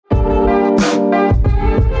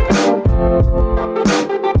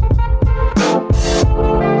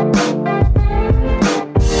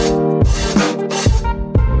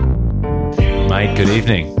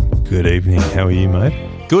evening. Good evening. How are you,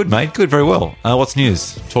 mate? Good, mate. Good, very well. What's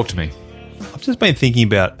news? Talk to me. I've just been thinking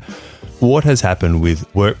about what has happened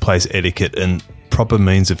with workplace etiquette and proper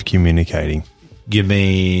means of communicating. You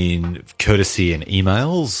mean courtesy and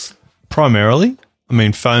emails? Primarily. I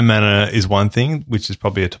mean, phone manner is one thing, which is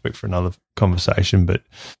probably a topic for another conversation, but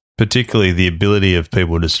particularly the ability of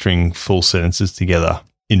people to string full sentences together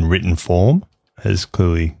in written form has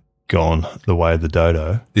clearly gone the way of the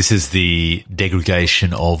dodo. This is the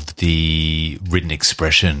degradation of the written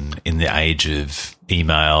expression in the age of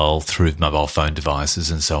email through mobile phone devices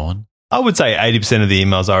and so on. I would say 80% of the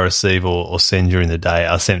emails I receive or send during the day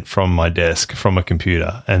are sent from my desk, from a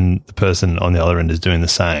computer, and the person on the other end is doing the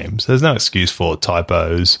same. So there's no excuse for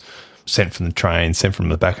typos, sent from the train, sent from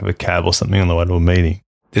the back of a cab or something on the way to a meeting.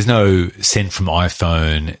 There's no sent from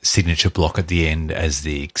iPhone signature block at the end as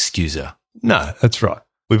the excuser. No, that's right.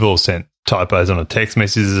 We've all sent typos on a text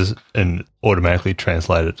messages and automatically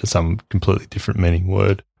translate it to some completely different meaning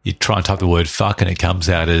word. You try and type the word fuck and it comes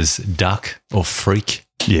out as duck or freak.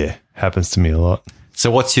 Yeah, happens to me a lot.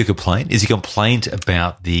 So what's your complaint? Is your complaint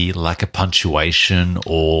about the lack of punctuation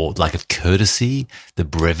or lack of courtesy, the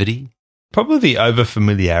brevity? Probably the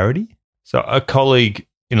over-familiarity. So a colleague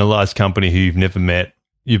in a large company who you've never met,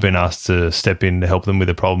 you've been asked to step in to help them with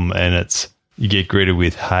a problem and you get greeted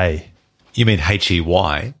with, hey. You mean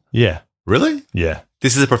H-E-Y? Yeah. Really? Yeah.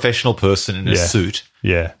 This is a professional person in a suit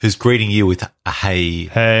who's greeting you with a hey.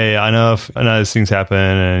 Hey, I know these things happen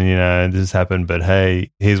and, this has happened, but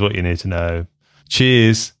hey, here's what you need to know.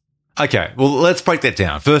 Cheers. Okay, well, let's break that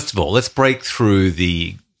down. First of all, let's break through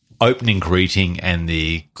the opening greeting and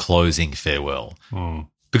the closing farewell.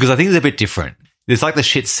 Because I think it's a bit different. It's like the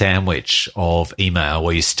shit sandwich of email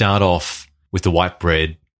where you start off with the white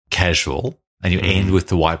bread casual and you end with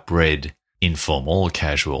the white bread informal or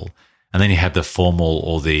casual, and then you have the formal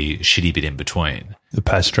or the shitty bit in between. The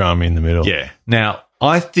pastrami in the middle. Yeah. Now,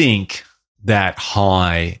 I think that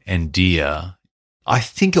hi and dear, I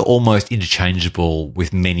think are almost interchangeable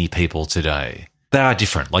with many people today. They are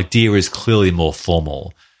different. Like dear is clearly more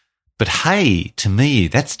formal. But hey, to me,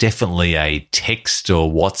 that's definitely a text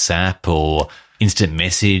or WhatsApp or instant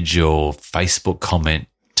message or Facebook comment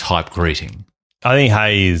type greeting. I think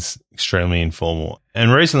hey is extremely informal.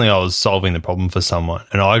 And recently I was solving the problem for someone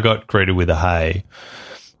and I got greeted with a hey.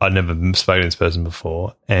 I'd never spoken to this person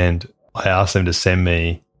before, and I asked them to send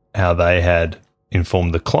me how they had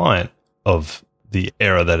informed the client of the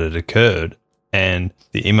error that had occurred, and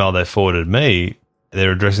the email they forwarded me,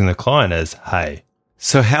 they're addressing the client as hey.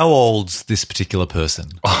 So how old's this particular person?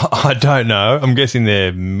 I don't know. I'm guessing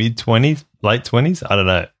they're mid-20s, late 20s. I don't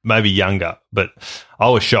know. Maybe younger. But I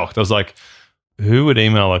was shocked. I was like, who would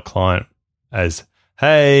email a client as,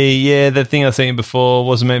 hey, yeah, that thing I sent you before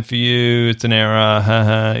wasn't meant for you. It's an error.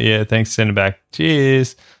 Haha. Yeah, thanks. Send it back.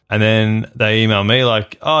 Cheers. And then they email me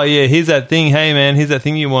like, oh, yeah, here's that thing. Hey, man, here's that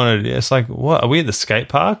thing you wanted. It's like, what? Are we at the skate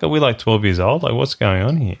park? Are we like 12 years old? Like, what's going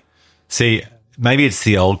on here? See, maybe it's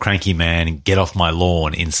the old cranky man and get off my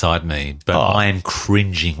lawn inside me, but I am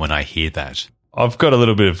cringing when I hear that. I've got a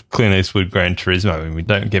little bit of Clint Eastwood Gran Turismo. I mean,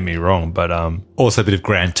 don't get me wrong, but also a bit of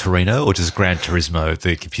Gran Torino, or just Gran Turismo,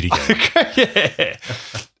 the computer game. Yeah.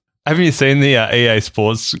 Have you seen the EA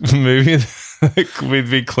Sports movie with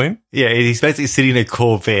Big Clint? Yeah, he's basically sitting in a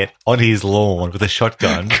Corvette on his lawn with a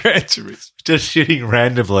shotgun, Gran Turismo, just shooting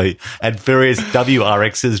randomly at various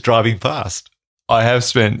WRXs driving past. I have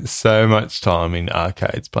spent so much time in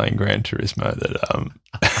arcades playing Gran Turismo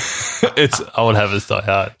that it's old habits die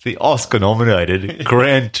hard. The Oscar-nominated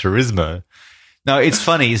Gran Turismo. No, it's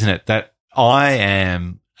funny, isn't it, that I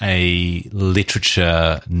am a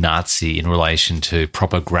literature Nazi in relation to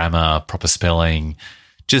proper grammar, proper spelling,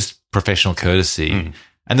 just professional courtesy.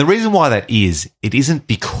 And the reason why that is, it isn't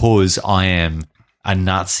because I am a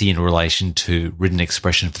Nazi in relation to written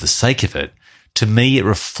expression for the sake of it. To me, it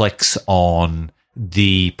reflects on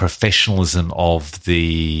the professionalism of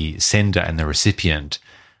the sender and the recipient.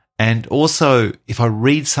 And also, if I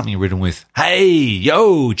read something written with, hey,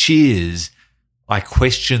 yo, cheers, I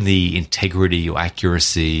question the integrity or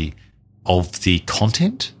accuracy of the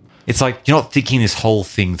content. It's like you're not thinking this whole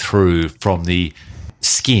thing through from the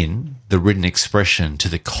skin, the written expression, to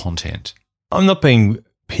the content. I'm not being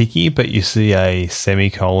picky, but you see a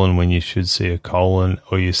semicolon when you should see a colon,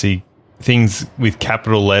 or you see things with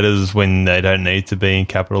capital letters when they don't need to be in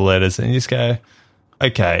capital letters, and you just go,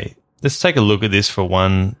 okay, let's take a look at this for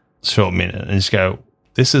one short minute and just go,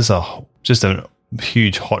 this is just a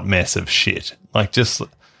huge hot mess of shit. Like, let's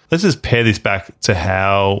just pair this back to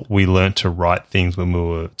how we learnt to write things when we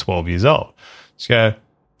were 12 years old. Just go,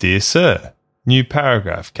 dear sir, new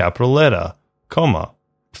paragraph, capital letter, comma,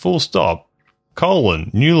 full stop,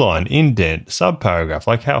 colon, new line, indent, subparagraph.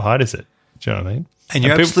 Like, how hard is it? Do you know what I mean? And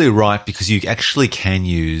you're absolutely right, because you actually can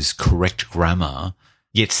use correct grammar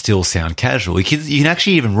yet still sound casual. You can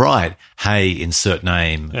actually even write, hey, insert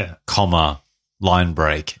name, comma, line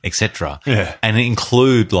break, etc. Yeah. And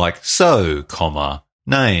include like so, comma,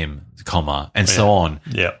 name, comma, and so on.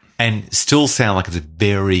 Yeah. And still sound like it's a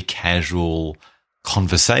very casual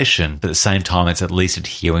conversation, but at the same time, it's at least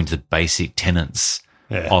adhering to the basic tenets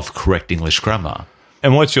of correct English grammar.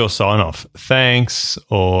 And what's your sign-off? Thanks,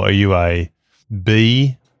 or are you a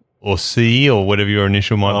B or C or whatever your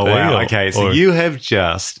initial might be? Wow. Okay, so you have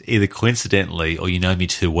just, either coincidentally or you know me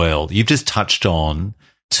too well, you've just touched on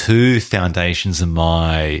two foundations of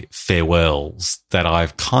my farewells that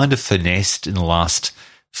I've kind of finessed in the last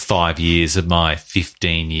 5 years of my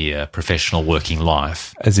 15-year professional working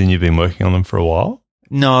life. As in you've been working on them for a while?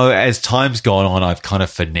 No, as time's gone on, I've kind of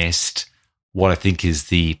finessed what I think is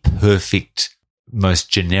the perfect, most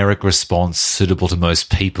generic response suitable to most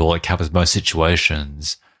people. It covers most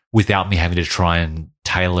situations without me having to try and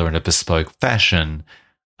tailor in a bespoke fashion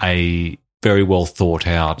a very well thought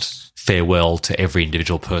out farewell to every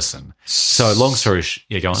individual person. So long story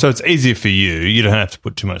go on. So it's easier for you. You don't have to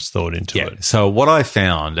put too much thought into it. So what I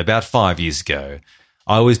found about 5 years ago,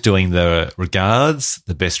 I was doing the regards,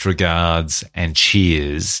 the best regards, and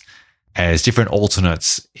cheers as different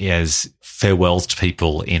alternates as farewells to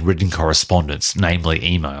people in written correspondence, namely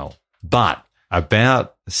email. But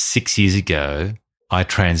about 6 years ago, I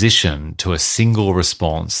transitioned to a single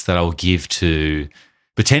response that I'll give to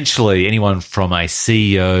potentially anyone from a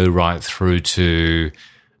CEO right through to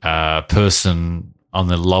a person on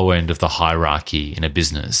the low end of the hierarchy in a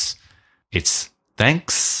business. It's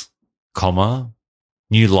thanks, comma,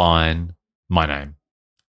 new line, my name.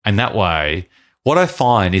 And that way, what I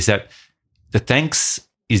find is that the thanks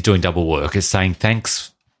is doing double work. It's saying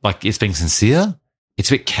thanks, like it's being sincere. It's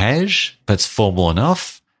a bit cash, but it's formal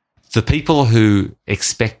enough. The people who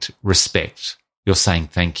expect respect, you're saying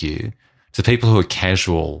thank you. To people who are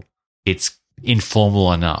casual, it's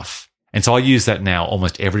informal enough. And so I use that now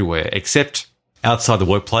almost everywhere, except outside the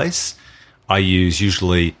workplace. I use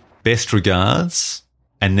usually best regards,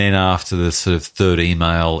 and then after the sort of third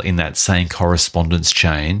email in that same correspondence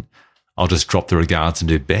chain, I'll just drop the regards and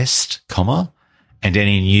do best, comma, and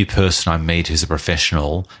any new person I meet who's a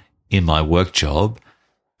professional in my work job,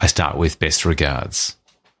 I start with best regards.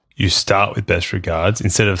 You start with best regards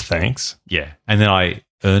instead of thanks? Yeah. And then I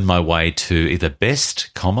earn my way to either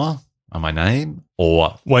best, comma, on my name,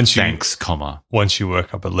 or thanks, comma. Once you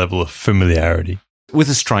work up a level of familiarity. With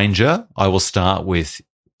a stranger, I will start with,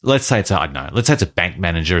 let's say it's a bank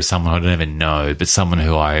manager or someone I don't even know, but someone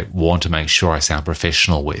who I want to make sure I sound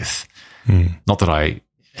professional with. Not that I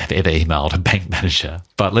have ever emailed a bank manager,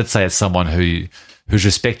 but let's say it's someone whose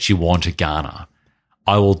respect you want to garner.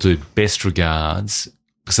 I will do best regards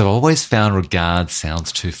because I've always found regards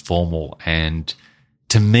sounds too formal, and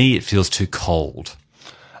to me it feels too cold.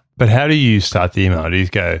 But how do you start the email? Do you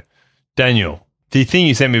go, Daniel, the thing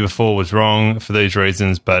you sent me before was wrong for these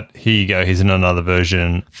reasons, but here you go, here's another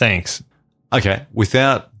version. Thanks. Okay.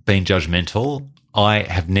 Without being judgmental, I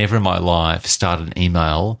have never in my life started an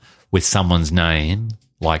email with someone's name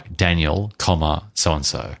like Daniel, comma,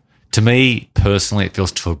 so-and-so. To me, personally, it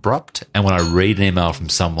feels too abrupt. And when I read an email from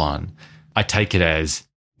someone, I take it as,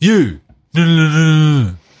 you.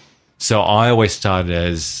 So I always start it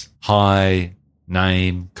as, hi,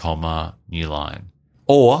 name, comma, new line.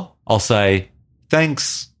 Or I'll say,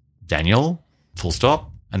 thanks, Daniel, full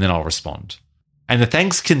stop, and then I'll respond. And the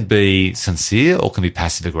thanks can be sincere or can be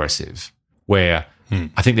passive-aggressive, where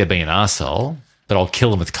I think they're being an arsehole, but I'll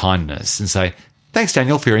kill them with kindness and say, thanks,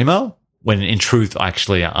 Daniel, for your email. When in truth, I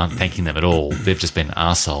actually aren't thanking them at all. They've just been an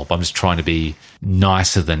arsehole, but I'm just trying to be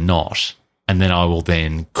nicer than not. And then I will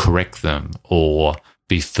then correct them or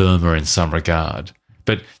be firmer in some regard.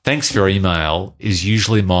 But thanks for your email is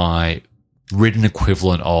usually my written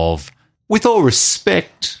equivalent of, with all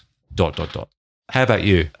respect, ... How about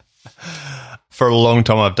you? For a long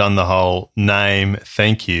time, I've done the whole name,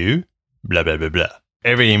 thank you, blah, blah, blah, blah.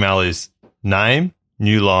 Every email is name,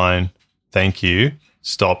 new line, thank you,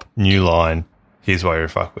 stop, new line, here's why you're a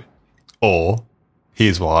fuckwit. Or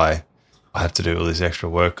here's why I have to do all this extra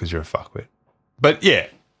work because you're a fuckwit. But yeah,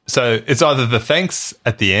 so it's either the thanks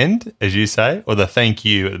at the end, as you say, or the thank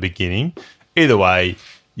you at the beginning. Either way,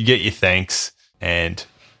 you get your thanks and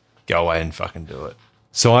go away and fucking do it.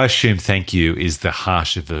 So I assume thank you is the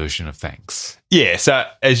harsher version of thanks. Yeah, so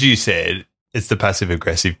as you said, it's the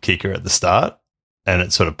passive-aggressive kicker at the start, and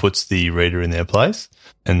it sort of puts the reader in their place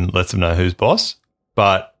and lets them know who's boss.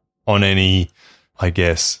 But on any, I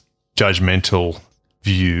guess, judgmental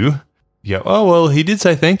view, you go, oh, well, he did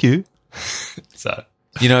say thank you. So,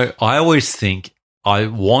 I always think I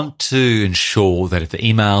want to ensure that if the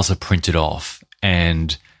emails are printed off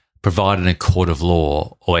and provided in a court of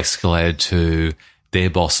law or escalated to their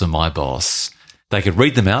boss or my boss, they could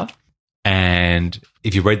read them out. And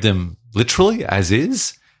if you read them literally as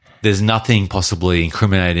is, there's nothing possibly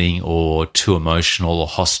incriminating or too emotional or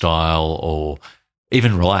hostile or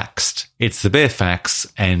even relaxed. It's the bare facts,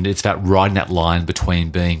 and it's about riding that line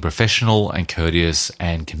between being professional and courteous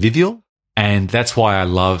and convivial. And that's why I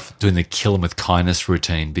love doing the kill 'em with kindness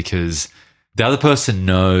routine, because the other person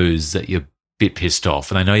knows that you're a bit pissed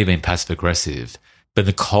off and they know you're being passive aggressive. But in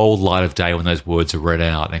the cold light of day, when those words are read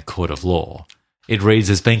out in a court of law, it reads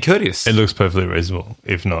as being courteous. It looks perfectly reasonable,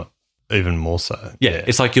 if not even more so. Yeah,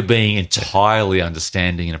 it's like you're being entirely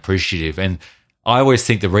understanding and appreciative. And I always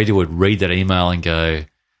think the reader would read that email and go,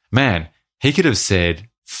 man, he could have said,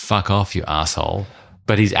 fuck off, you asshole,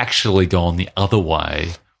 but he's actually gone the other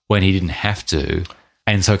way when he didn't have to.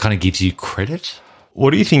 And so it kind of gives you credit. What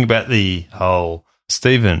do you think about the whole,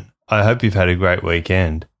 Stephen, I hope you've had a great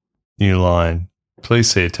weekend. New line,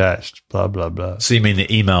 please see attached, blah, blah, blah. So you mean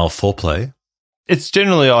the email foreplay? It's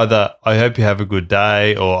generally either I hope you have a good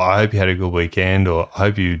day, or I hope you had a good weekend, or I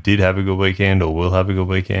hope you did have a good weekend, or will have a good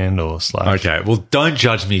weekend, or slash. Okay, well, don't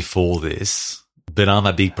judge me for this, but I'm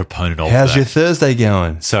a big proponent of How's that. your Thursday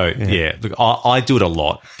going? So, yeah, look, I do it a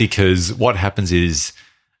lot, because what happens is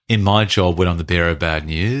in my job when I'm the bearer of bad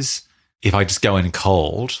news, if I just go in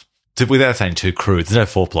cold, without saying too crude, there's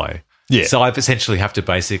no foreplay. Yeah. So I essentially have to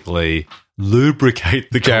basically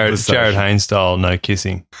lubricate the conversation. Jared Haynes style, no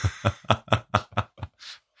kissing.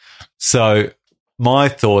 So my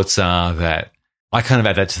thoughts are that I kind of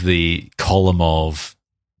add that to the column of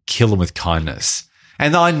kill them with kindness.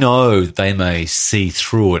 And I know they may see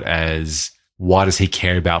through it as, why does he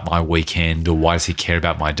care about my weekend, or why does he care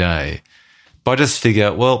about my day? But I just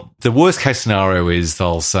figure, well, the worst case scenario is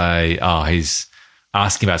they'll say, oh, he's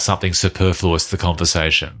asking about something superfluous to the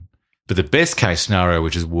conversation. But the best case scenario,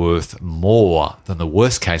 which is worth more than the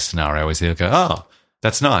worst case scenario, is they'll go, oh,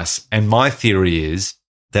 that's nice. And my theory is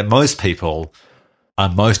that most people are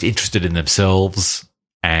most interested in themselves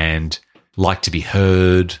and like to be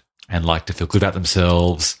heard and like to feel good about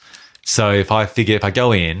themselves. So if I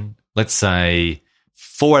go in, let's say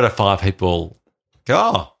 4 out of 5 people go,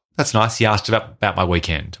 oh, that's nice, he asked about my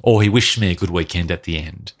weekend, or he wished me a good weekend at the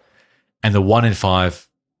end. And the 1 in 5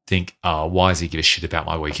 think, oh, why does he give a shit about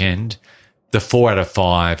my weekend? The 4 out of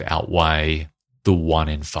 5 outweigh the 1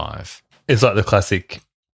 in 5. It's like the classic,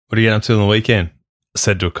 what are you getting up to on the weekend?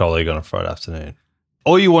 Said to a colleague on a Friday afternoon.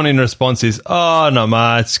 All you want in response is, oh, not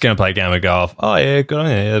much, just going to play a game of golf. Oh, yeah, good on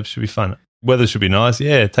you. Yeah, that should be fun. Weather should be nice.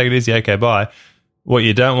 Yeah, take it easy. Okay, bye. What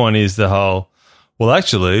you don't want is the whole, well,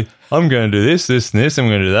 actually, I'm going to do this, this, and this. I'm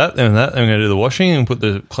going to do that and that. I'm going to do the washing and put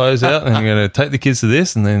the clothes out, and I'm going to take the kids to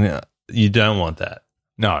this, and then you don't want that.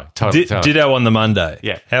 No, totally. Ditto on the Monday.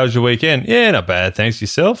 Yeah. How was your weekend? Yeah, not bad. Thanks.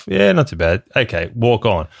 Yourself? Yeah, not too bad. Okay, walk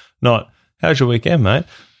on. Not, how's your weekend, mate?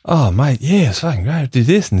 Oh, mate, yeah, it's fucking great. Do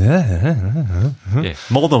this and that. Yeah,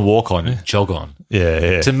 more than walk on, jog on.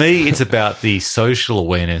 Yeah. To me, it's about the social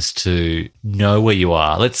awareness to know where you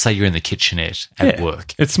are. Let's say you're in the kitchenette at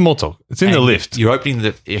work. It's small talk. It's in the lift. You're opening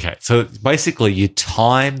okay, so basically you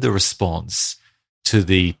time the response to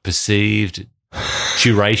the perceived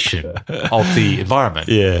duration of the environment.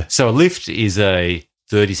 Yeah. So a lift is a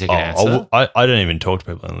 30-second answer. I don't even talk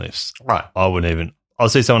to people in lifts. Right. I wouldn't even. I'll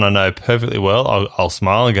see someone I know perfectly well. I'll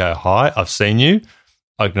smile and go, hi, I've seen you.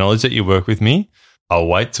 I acknowledge that you work with me. I'll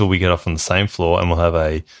wait till we get off on the same floor, and we'll have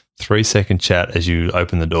a 3-second chat as you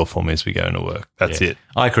open the door for me as we go into work. That's it.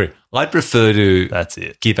 I agree. I'd prefer to That's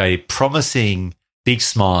it. give a promising big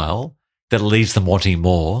smile that leaves them wanting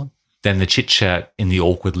more than the chit-chat in the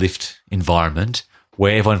awkward lift environment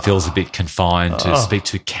where everyone feels a bit confined to speak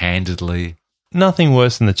to candidly. Nothing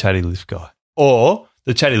worse than the chatty lift guy. Or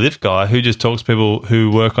the chatty lift guy who just talks to people who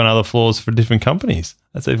work on other floors for different companies.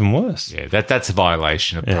 That's even worse. Yeah, that's a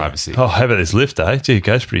violation of privacy. Oh, how about this lift, eh? Gee, it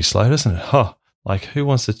goes pretty slow, doesn't it? Oh, like who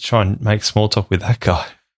wants to try and make small talk with that guy?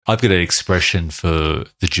 I've got an expression for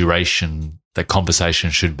the duration that conversation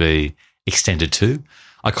should be extended to.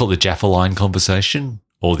 I call it the Jaffa line conversation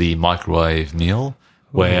or the microwave meal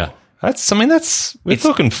where... we're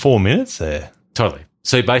talking 4 minutes there. Totally.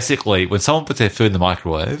 So basically, when someone puts their food in the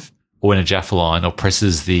microwave or in a Jaffa line or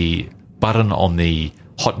presses the button on the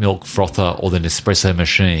hot milk frother or the Nespresso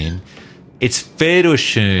machine, it's fair to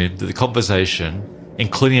assume that the conversation,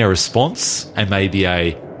 including a response and maybe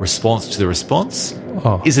a response to the response,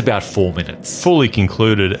 is about 4 minutes. Fully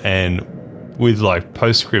concluded and with like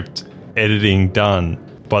postscript editing done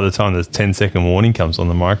by the time the 10-second warning comes on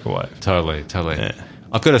the microwave. Totally. Yeah.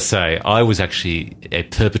 I've got to say, I was actually a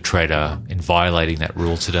perpetrator in violating that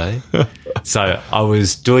rule today. So I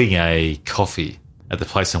was doing a coffee at the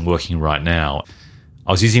place I'm working right now.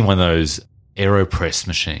 I was using one of those AeroPress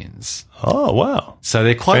machines. Oh, wow. So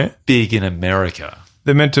they're quite big in America.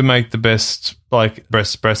 They're meant to make the best, like,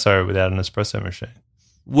 espresso without an espresso machine.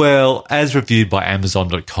 Well, as reviewed by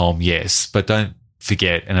Amazon.com, yes, but don't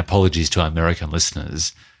forget, and apologies to our American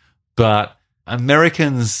listeners, but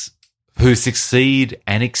Americans who succeed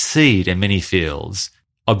and exceed in many fields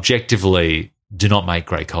objectively do not make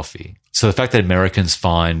great coffee. So the fact that Americans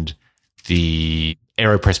find the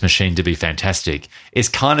AeroPress machine to be fantastic is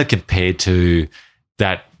kind of compared to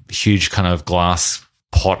that huge kind of glass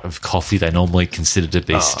pot of coffee they normally consider to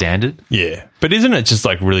be standard. Yeah. But isn't it just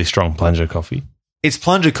like really strong plunger coffee? It's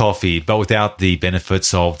plunger coffee, but without the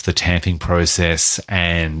benefits of the tamping process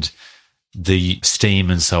and the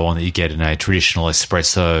steam and so on that you get in a traditional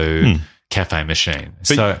espresso cafe machine.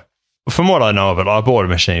 But from what I know of it, I bought a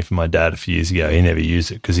machine for my dad a few years ago. He never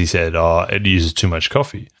used it because he said, it uses too much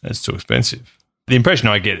coffee. It's too expensive. The impression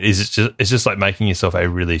I get is it's just like making yourself a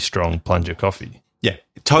really strong plunger coffee. Yeah,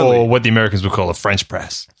 totally. Or what the Americans would call a French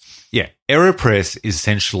press. Yeah, AeroPress is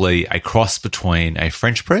essentially a cross between a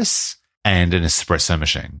French press and an espresso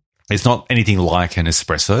machine. It's not anything like an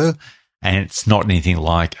espresso, and it's not anything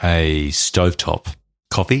like a stovetop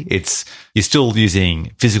coffee. You're still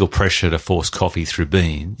using physical pressure to force coffee through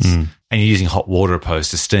beans, and you're using hot water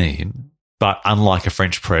opposed to steam. But unlike a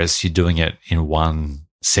French press, you're doing it in one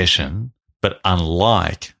session. But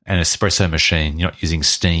unlike an espresso machine, you're not using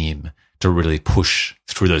steam to really push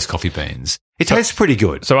through those coffee beans. It tastes pretty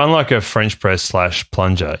good. So unlike a French press /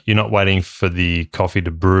 plunger, you're not waiting for the coffee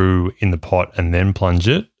to brew in the pot and then plunge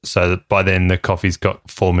it, so that by then the coffee's got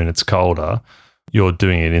 4 minutes colder. You're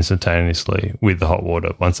doing it instantaneously with the hot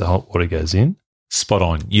water once the hot water goes in. Spot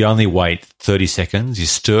on. You only wait 30 seconds. You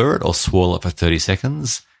stir it or swirl it for 30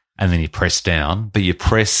 seconds, and then you press down. But you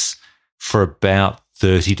press for about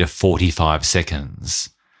 30 to 45 seconds,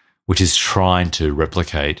 which is trying to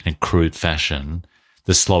replicate in a crude fashion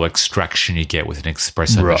the slow extraction you get with an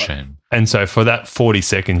espresso machine. And so for that 40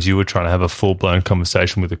 seconds, you were trying to have a full-blown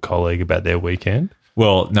conversation with a colleague about their weekend?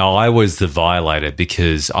 Well, no, I was the violator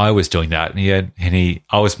because I was doing that, and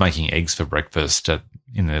I was making eggs for breakfast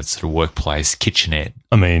in the sort of workplace kitchenette.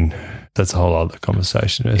 I mean, that's a whole other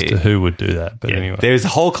conversation as to who would do that. But anyway, there's a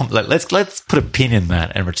whole let's put a pin in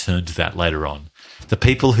that and return to that later on. The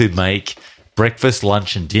people who make breakfast,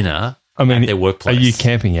 lunch, and dinner at their workplace. Are you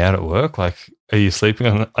camping out at work? Like, are you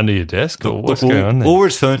sleeping under your desk, or what's going on there? We'll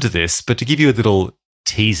return to this, but to give you a little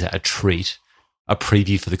teaser, a treat, a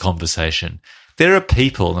preview for the conversation. There are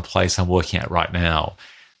people in the place I'm working at right now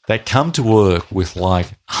that come to work with like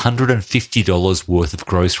 $150 worth of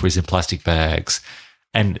groceries in plastic bags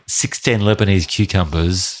and 16 Lebanese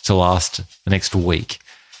cucumbers to last the next week.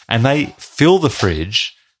 And they fill the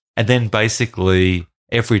fridge and then basically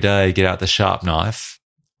every day get out the sharp knife,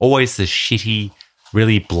 always the shitty,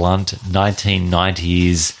 really blunt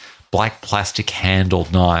 1990s black plastic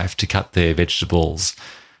handled knife to cut their vegetables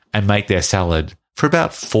and make their salad for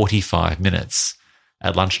about 45 minutes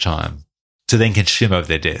at lunchtime to then consume over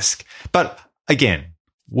their desk. But again,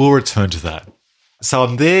 we'll return to that. So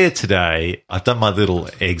I'm there today. I've done my little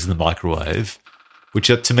eggs in the microwave, which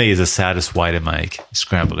to me is the saddest way to make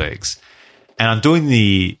scrambled eggs. And I'm doing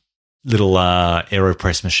the little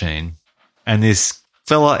AeroPress machine, and this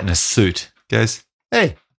fella in a suit goes,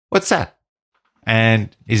 "Hey, what's that?"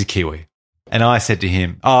 And he's a Kiwi. And I said to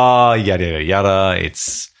him, "Oh, yada, yada, yada.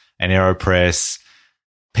 It's an AeroPress.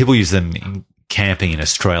 People use them in camping in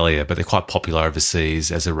Australia, but they're quite popular overseas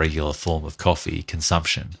as a regular form of coffee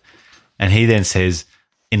consumption." And he then says,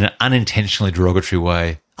 in an unintentionally derogatory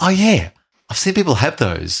way, "Oh, yeah, I've seen people have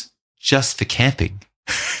those just for camping."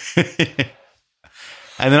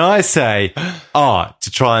 And then I say,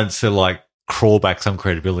 to try and sort of like crawl back some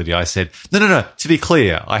credibility, I said, No. To be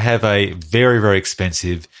clear, I have a very, very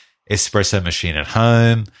expensive espresso machine at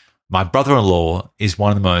home. My brother-in-law is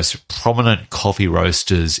one of the most prominent coffee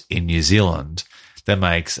roasters in New Zealand that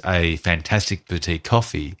makes a fantastic boutique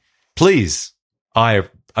coffee. Please, I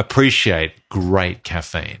appreciate great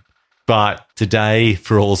caffeine. But today,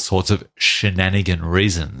 for all sorts of shenanigan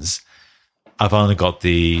reasons, I've only got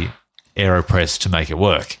the AeroPress to make it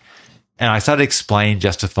work. And I started explaining,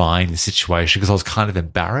 justifying the situation because I was kind of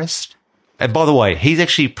embarrassed. And by the way, he's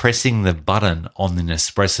actually pressing the button on the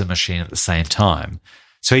Nespresso machine at the same time.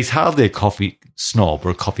 So he's hardly a coffee snob or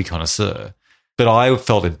a coffee connoisseur. But I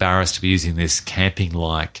felt embarrassed to be using this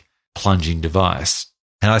camping-like plunging device.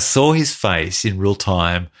 And I saw his face in real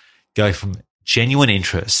time go from genuine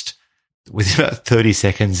interest within about 30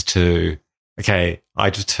 seconds to, okay, I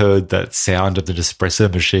just heard that sound of the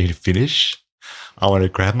Nespresso machine finish. I want to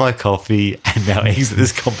grab my coffee and now exit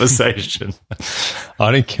this conversation.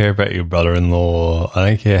 I don't care about your brother-in-law. I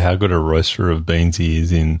don't care how good a roaster of beans he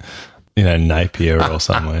is in, Napier or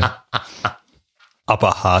somewhere.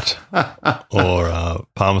 Upper Hutt or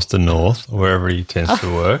Palmerston North, or wherever he tends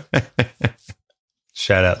to work.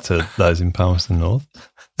 Shout out to those in Palmerston North.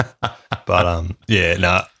 But,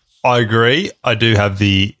 I agree. I do have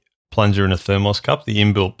the plunger in a thermos cup, the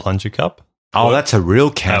inbuilt plunger cup. Oh, that's a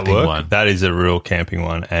real camping one. That is a real camping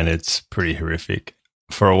one, and it's pretty horrific.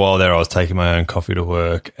 For a while there, I was taking my own coffee to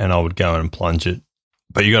work, and I would go and plunge it.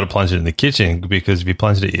 But you got to plunge it in the kitchen, because if you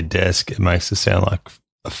plunge it at your desk, it makes it sound like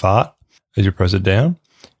a fart as you press it down.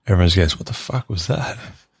 Everyone just goes, "What the fuck was that?"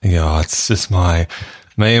 And you go, "Oh, it's just me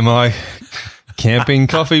and my camping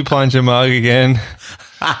coffee plunger mug again."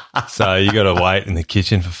 So you got to wait in the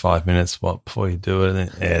kitchen for 5 minutes before you do it.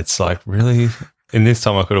 And it's like, really? In this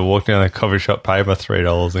time, I could have walked down the coffee shop, paid my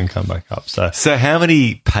 $3 and come back up. So how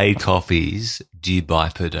many paid coffees do you buy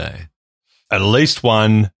per day? At least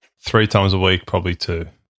one, 3 times a week, probably 2.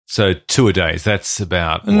 So 2 a day. So that's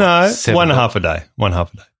about one and a half a day.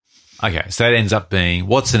 Okay, so that ends up being,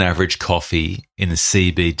 what's an average coffee in the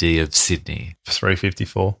CBD of Sydney?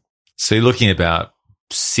 $3.54. So you're looking at about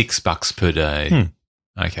 $6 per day.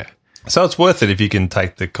 Okay. So it's worth it if you can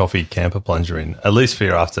take the coffee camper plunger in, at least for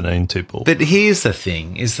your afternoon tipple. But here's the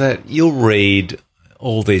thing, is that you'll read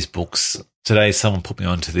all these books. Today someone put me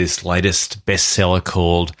onto this latest bestseller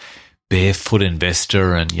called Barefoot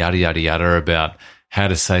Investor and yada, yada, yada about how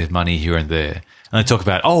to save money here and there. And they talk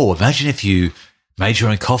about, imagine if you made your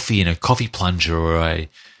own coffee in a coffee plunger or a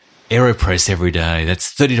AeroPress every day.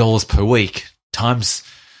 That's $30 per week times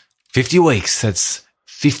 50 weeks. That's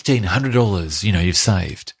 $1,500, you've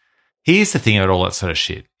saved. Here's the thing about all that sort of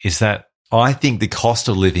shit is that I think the cost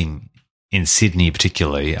of living in Sydney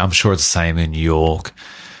particularly, I'm sure it's the same in New York,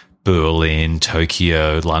 Berlin,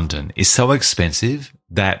 Tokyo, London, is so expensive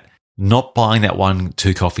that not buying that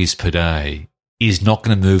 1-2 coffees per day is not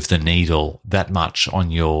going to move the needle that much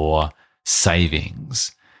on your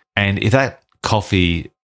savings. And if that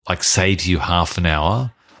coffee saves you half an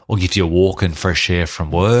hour or gives you a walk and fresh air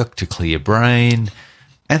from work to clear your brain,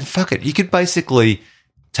 and fuck it, you could basically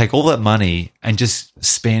take all that money and just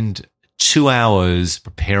spend 2 hours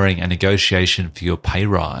preparing a negotiation for your pay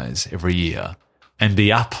rise every year and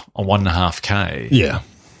be up on 1.5K. Yeah.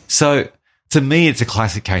 So to me, it's a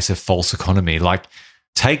classic case of false economy.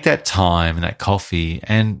 Take that time and that coffee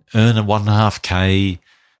and earn a 1.5K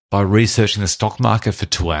by researching the stock market for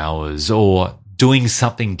 2 hours or doing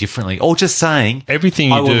something differently, or just saying,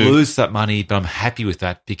 everything I will lose that money, but I'm happy with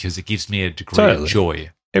that because it gives me a degree of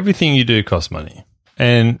joy. Everything you do costs money.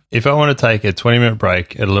 And if I want to take a 20-minute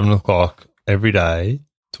break at 11 o'clock every day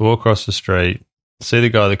to walk across the street, see the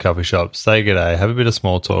guy at the coffee shop, say good day, have a bit of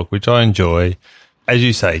small talk, which I enjoy, as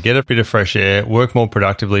you say, get a bit of fresh air, work more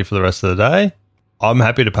productively for the rest of the day, I'm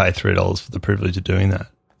happy to pay $3 for the privilege of doing that.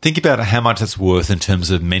 Think about how much it's worth in terms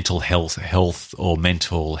of mental health or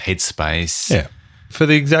mental headspace. Yeah. For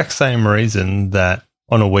the exact same reason that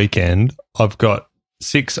on a weekend, I've got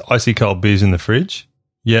 6 icy cold beers in the fridge,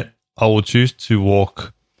 yet I will choose to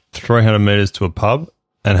walk 300 metres to a pub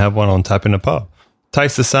and have one on tap in a pub.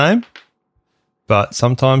 Tastes the same, but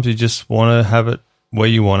sometimes you just want to have it where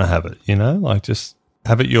you want to have it, just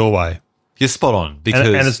have it your way. You're spot on. Because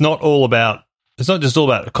and it's not just all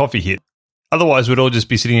about a coffee hit. Otherwise, we'd all just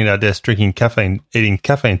be sitting at our desk drinking caffeine, eating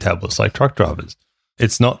caffeine tablets like truck drivers.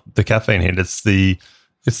 It's not the caffeine hit. It's the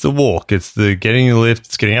walk. It's the getting in the lift.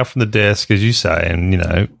 It's getting up from the desk, as you say,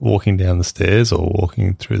 and, walking down the stairs or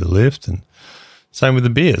walking through the lift. And same with the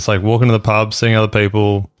beer. It's like walking to the pub, seeing other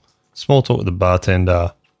people, small talk with the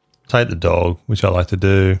bartender, take the dog, which I like to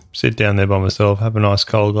do, sit down there by myself, have a nice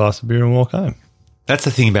cold glass of beer and walk home. That's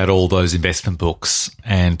the thing about all those investment books,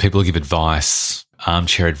 and people give advice,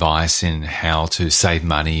 armchair advice in how to save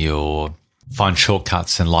money or find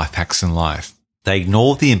shortcuts and life hacks in life. They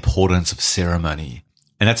ignore the importance of ceremony.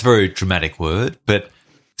 And that's a very dramatic word, but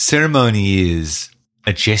ceremony is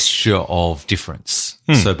a gesture of difference.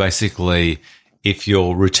 So basically, if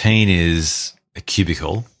your routine is a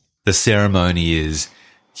cubicle, the ceremony is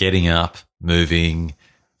getting up, moving,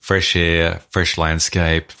 fresh air, fresh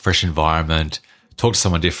landscape, fresh environment, talk to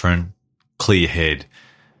someone different, clear your head.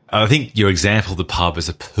 I think your example of the pub is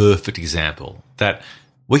a perfect example that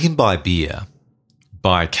we can buy beer,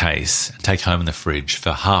 buy a case, and take home in the fridge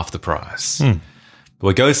for half the price. But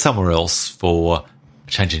we go somewhere else for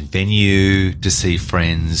a change in venue, to see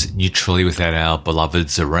friends neutrally without our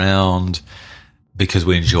beloveds around. because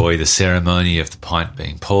we enjoy the ceremony of the pint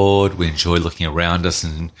being poured. We enjoy looking around us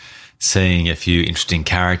and seeing a few interesting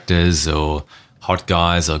characters or hot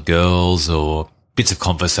guys or girls or bits of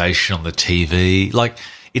conversation on the TV. Like,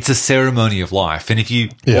 it's a ceremony of life. And if you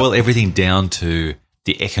boil everything down to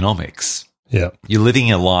the economics, you're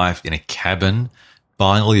living a life in a cabin,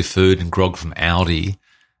 buying all your food and grog from Aldi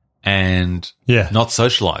and not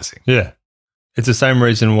socializing. Yeah. It's the same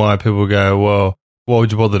reason why people go, well, why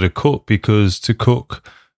would you bother to cook? Because to cook,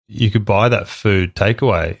 you could buy that food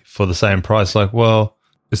takeaway for the same price. Like, well,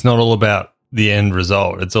 it's not all about the end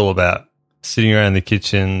result. It's all about sitting around the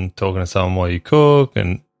kitchen, talking to someone while you cook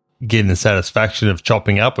and getting the satisfaction of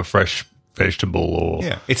chopping up a fresh vegetable. Or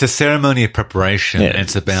it's a ceremony of preparation, and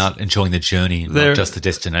it's about enjoying the journey, not just the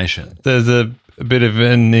destination. There's a bit of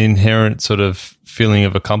an inherent sort of feeling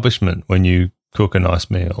of accomplishment when you cook a nice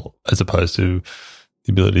meal as opposed to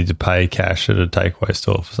the ability to pay cash at a takeaway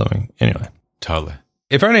store for something. Anyway. Totally.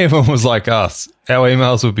 If only everyone was like us, our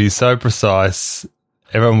emails would be so precise.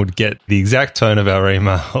 Everyone would get the exact tone of our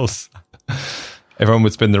emails. Everyone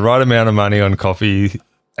would spend the right amount of money on coffee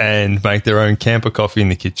and make their own camper coffee in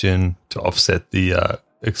the kitchen to offset the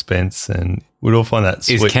expense, and we'd all find that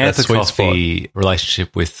sweet, Is camper sweet coffee spot.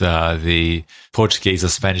 Relationship with the Portuguese or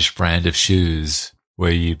Spanish brand of shoes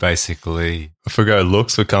where you basically Forgo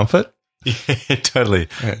looks for comfort? Yeah, totally.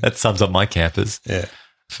 Yeah. That sums up my campers. Yeah.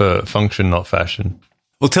 For function, not fashion.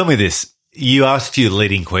 Well, tell me this. You asked a few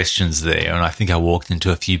leading questions there, and I think I walked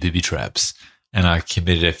into a few booby traps and I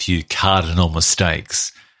committed a few cardinal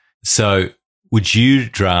mistakes. So would you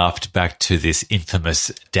draft back to this infamous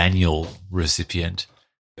Daniel recipient?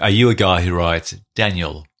 Are you a guy who writes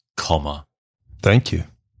Daniel, comma? Thank you.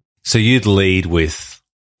 So you'd lead with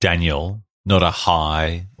Daniel, not a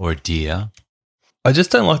hi or a dear? I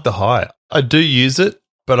just don't like the hi. I do use it,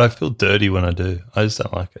 but I feel dirty when I do. I just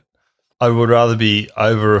don't like it. I would rather be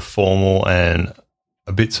over formal and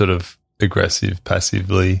a bit sort of aggressive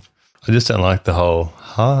passively. I just don't like the whole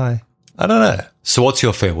hi. I don't know. So what's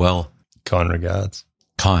your farewell? Kind regards.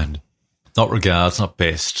 Kind. Not regards, not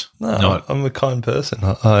best. No, I'm a kind person.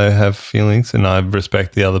 I have feelings and I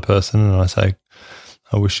respect the other person and I say,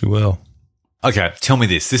 I wish you well. Okay, tell me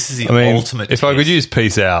this. This is the ultimate If test. I could use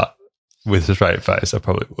peace out with a straight face, I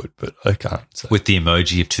probably would, but I can't. So. With the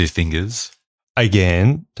emoji of two fingers?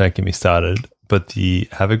 Again, don't get me started, but the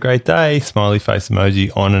have a great day smiley face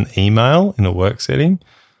emoji on an email in a work setting,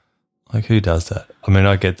 like who does that? I mean,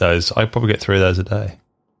 I get those. I probably get 3 of those a day.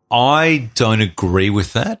 I don't agree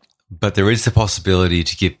with that, but there is the possibility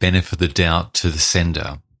to give benefit of the doubt to the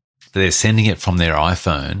sender. They're sending it from their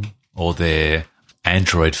iPhone or their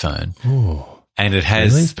Android phone. Ooh. And it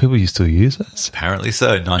has... Really? People you still use this? Apparently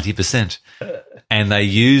so, 90%. And they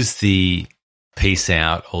use the peace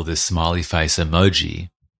out or the smiley face emoji.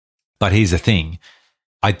 But here's the thing.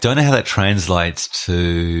 I don't know how that translates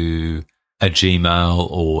to a Gmail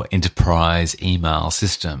or enterprise email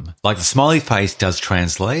system. Like the smiley face does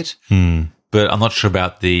translate, but I'm not sure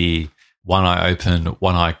about the one eye open,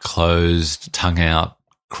 one eye closed, tongue out,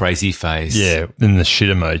 crazy face. Yeah, and the shit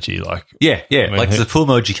emoji. Yeah. I mean, like, does the pool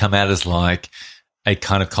emoji come out as like a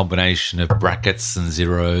kind of combination of brackets and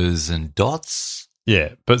zeros and dots?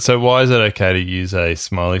 Yeah, but so why is it okay to use a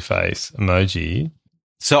smiley face emoji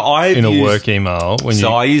in a work email?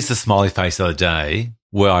 I used the smiley face the other day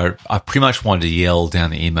where I pretty much wanted to yell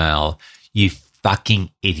down the email, "You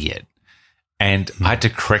fucking idiot." And I had to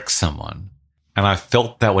correct someone. And I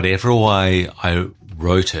felt that whatever way I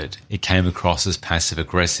wrote it came across as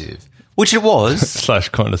passive-aggressive, which it was.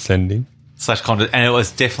 / condescending. And it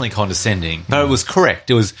was definitely condescending, but it was correct.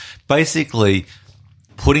 It was basically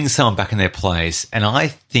putting someone back in their place. And I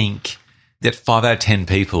think that 5 out of 10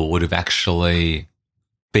 people would have actually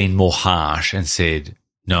been more harsh and said,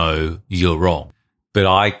 no, you're wrong. But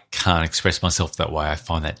I can't express myself that way. I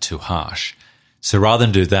find that too harsh. So rather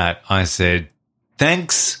than do that, I said,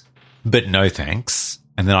 thanks, but no thanks.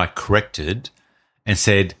 And then I corrected and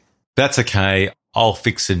said, that's okay. I'll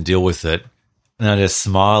fix and deal with it. And I had a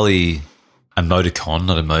smiley emoticon,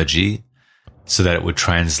 not emoji, so that it would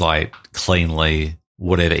translate cleanly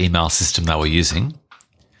whatever email system they were using.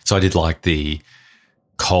 So I did like the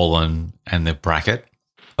colon and the bracket.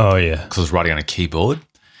 Oh, yeah. Because I was writing on a keyboard.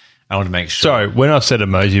 I want to make sure. Sorry, when I've said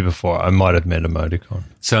emoji before, I might have meant emoticon.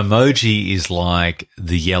 So emoji is like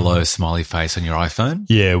the yellow smiley face on your iPhone.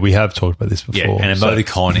 Yeah, we have talked about this before. Yeah, and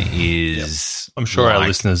emoticon is... I'm sure our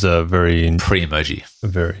listeners are very pre-emoji.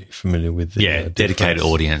 Very familiar with the dedicated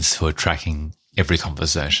audience who are tracking every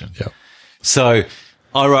conversation. Yeah. So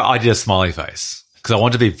I did a smiley face because I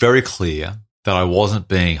wanted to be very clear that I wasn't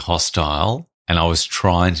being hostile and I was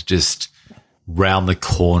trying to just round the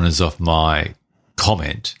corners of my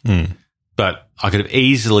comment, but I could have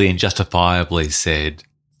easily and justifiably said,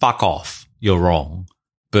 fuck off, you're wrong.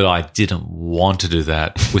 But I didn't want to do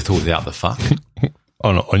that with or without the fuck.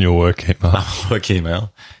 On your work email. Work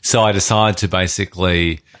email. So I decided to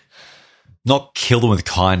basically not kill them with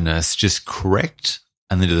kindness, just correct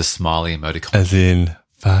and then do the smiley emoticon. As in,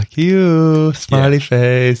 fuck you, smiley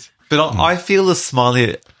face. But I feel the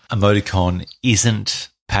smiley emoticon isn't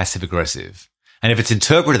passive-aggressive. And if it's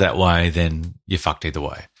interpreted that way, then you're fucked either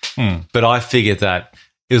way. But I figured that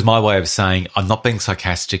it was my way of saying I'm not being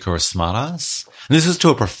sarcastic or a smartass. And this was to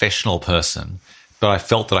a professional person, but I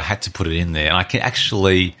felt that I had to put it in there. And I can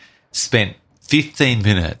actually spent 15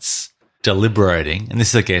 minutes deliberating, and this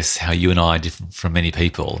is, I guess, how you and I are different from many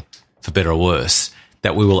people, for better or worse,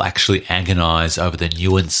 that we will actually agonize over the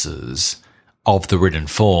nuances of the written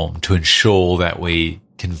form to ensure that we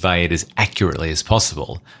convey it as accurately as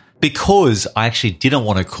possible. Because I actually didn't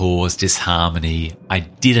want to cause disharmony. I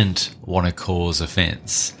didn't want to cause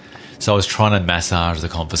offense. So I was trying to massage the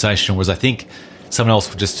conversation, whereas I think someone else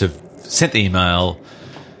would just have sent the email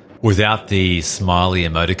without the smiley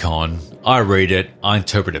emoticon. I read it, I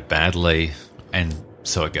interpret it badly, and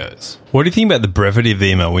so it goes. What do you think about the brevity of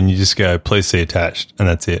the email when you just go, please see attached, and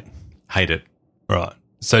that's it? Hate it. Right.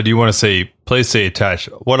 So do you want to see, please see attached,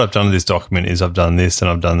 what I've done in this document is I've done this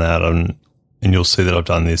and I've done that, and you'll see that I've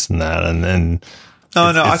done this and that, and then...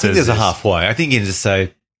 No, I think there's a halfway. I think you can just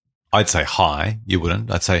say, I'd say hi, you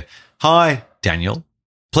wouldn't. I'd say, hi, Daniel,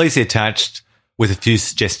 please see attached with a few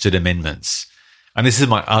suggested amendments. And this is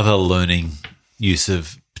my other learning use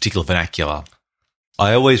of particular vernacular.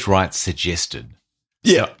 I always write suggested.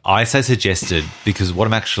 Yeah. So I say suggested because what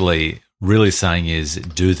I'm actually really saying is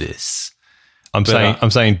do this. I'm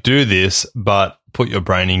saying do this, but put your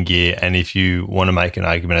brain in gear, and if you want to make an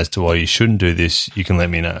argument as to why you shouldn't do this, you can let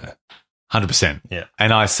me know. 100%. Yeah.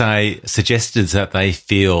 And I say suggested that they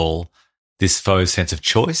feel this faux sense of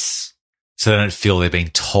choice, so they don't feel they're being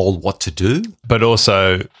told what to do. But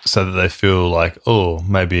also so that they feel like, oh,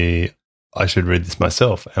 maybe I should read this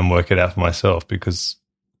myself and work it out for myself because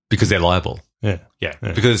they're liable. Yeah.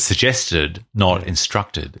 Because it's suggested, not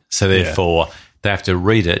instructed. So therefore they have to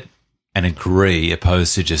read it and agree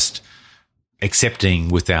opposed to just accepting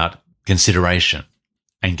without consideration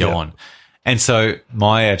and go on. And so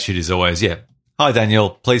my attitude is always, hi, Daniel,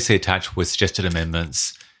 please see attached with suggested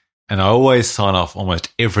amendments. And I always sign off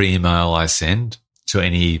almost every email I send to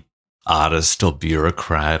any artist or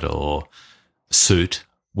bureaucrat or suit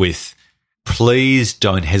with, please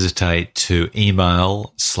don't hesitate to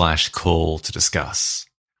email/call to discuss,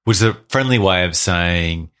 which is a friendly way of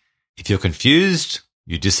saying, if you're confused,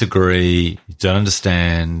 you disagree, you don't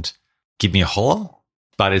understand, give me a holler.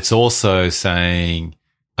 But it's also saying,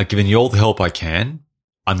 I've given you all the help I can.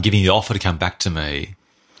 I'm giving you the offer to come back to me.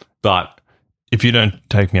 But if you don't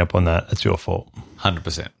take me up on that, it's your fault.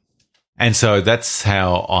 100%. And so that's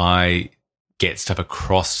how I get stuff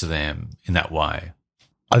across to them in that way.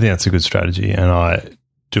 I think that's a good strategy, and I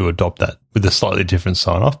do adopt that with a slightly different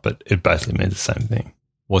sign-off, but it basically means the same thing.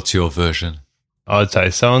 What's your version? I'd say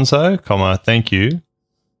so-and-so, thank you.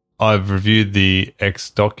 I've reviewed the X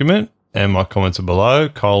document and my comments are below,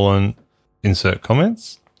 insert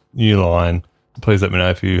comments, new line. Please let me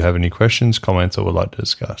know if you have any questions, comments, or would like to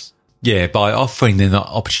discuss. Yeah, by offering them the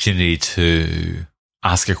opportunity to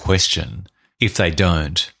ask a question. If they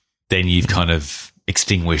don't, then you've kind of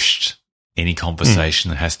extinguished any conversation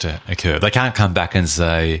that has to occur. They can't come back and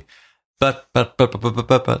say, but.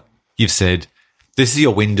 You've said, this is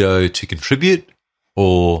your window to contribute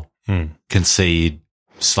or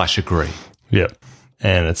concede/agree. Yep.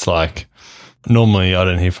 And it's like, normally I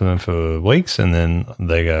don't hear from them for weeks, and then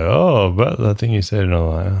they go, oh, but I think you said, and I'm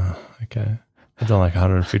like, oh, okay. I've done like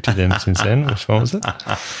 150 of them since then. Which one was it?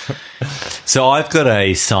 So I've got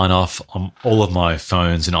a sign-off on all of my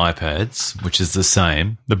phones and iPads, which is the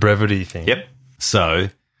same. The brevity thing. Yep. So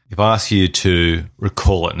if I ask you to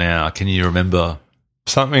recall it now, can you remember?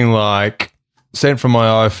 Something like, sent from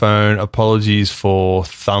my iPhone, apologies for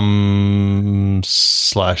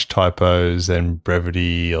thumb/typos and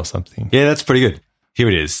brevity or something. Yeah, that's pretty good. Here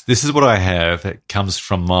it is. This is what I have. It comes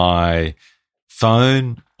from my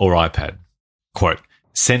phone or iPad. Quote,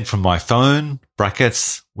 sent from my phone,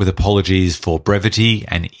 brackets, with apologies for brevity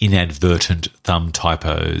and inadvertent thumb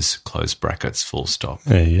typos, close brackets, full stop.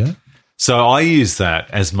 There you go. So I use that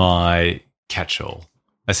as my catch-all.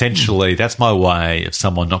 Essentially, that's my way of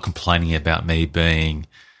someone not complaining about me being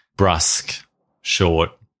brusque,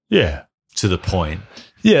 short, to the point.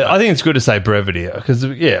 Yeah, I think it's good to say brevity because,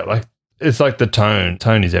 like it's like the tone.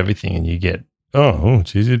 Tone is everything, and you get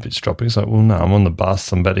geez, you're a bit stroppy. It's like, well, no, I'm on the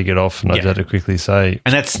bus. I'm about to get off, and I just had to quickly say.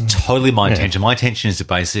 And that's totally my intention. My intention is to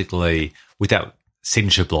basically, with that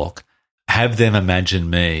signature block, have them imagine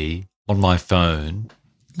me on my phone,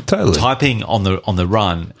 typing on the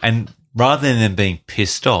run, and rather than them being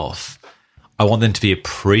pissed off, I want them to be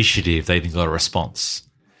appreciative they even got a response.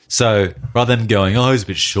 So rather than going, oh, it's a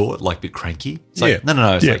bit short, like a bit cranky, it's like,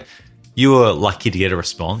 no. It's like, you were lucky to get a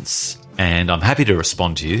response, and I'm happy to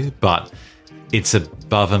respond to you, but it's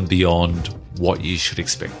above and beyond what you should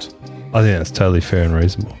expect. I think that's totally fair and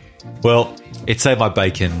reasonable. Well, it saved my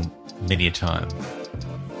bacon many a time.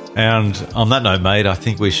 And on that note, mate, I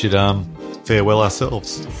think we should farewell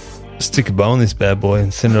ourselves. Stick a bow on this bad boy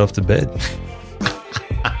and send it off to bed.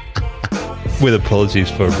 With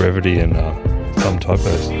apologies for brevity and some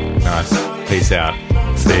typos. Nice. Peace out.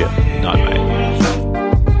 See ya. Night,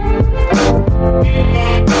 mate.